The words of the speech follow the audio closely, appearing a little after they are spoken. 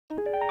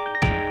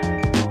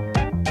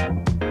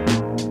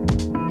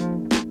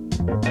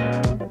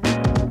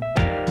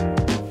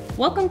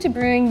Welcome to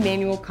brewing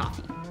manual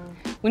coffee.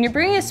 When you're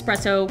brewing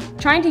espresso,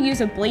 trying to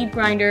use a blade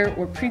grinder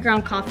or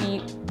pre-ground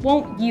coffee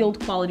won't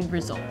yield quality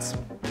results.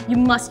 You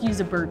must use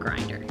a Burr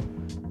grinder.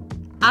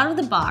 Out of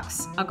the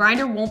box, a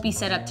grinder won't be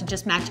set up to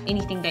just match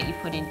anything that you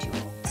put into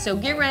it, so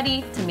get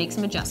ready to make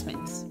some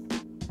adjustments.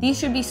 These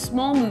should be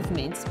small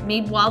movements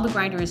made while the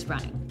grinder is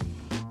running.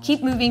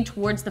 Keep moving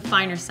towards the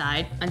finer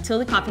side until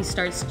the coffee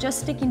starts just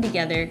sticking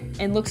together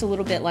and looks a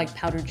little bit like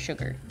powdered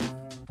sugar.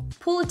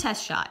 Pull a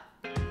test shot.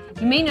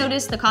 You may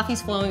notice the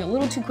coffee's flowing a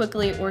little too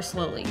quickly or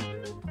slowly.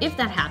 If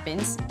that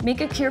happens,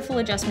 make a careful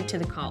adjustment to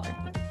the collar.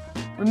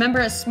 Remember,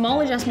 a small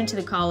adjustment to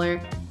the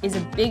collar is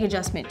a big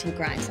adjustment to the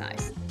grind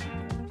size.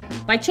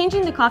 By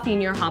changing the coffee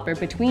in your hopper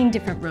between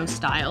different roast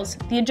styles,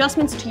 the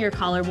adjustments to your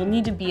collar will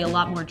need to be a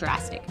lot more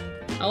drastic.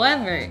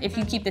 However, if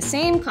you keep the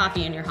same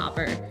coffee in your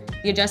hopper,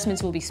 the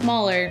adjustments will be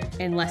smaller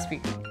and less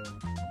frequent.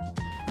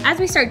 As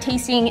we start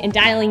tasting and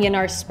dialing in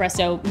our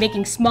espresso,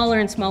 making smaller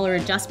and smaller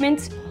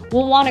adjustments,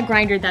 we'll want a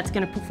grinder that's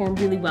going to perform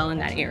really well in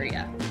that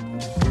area.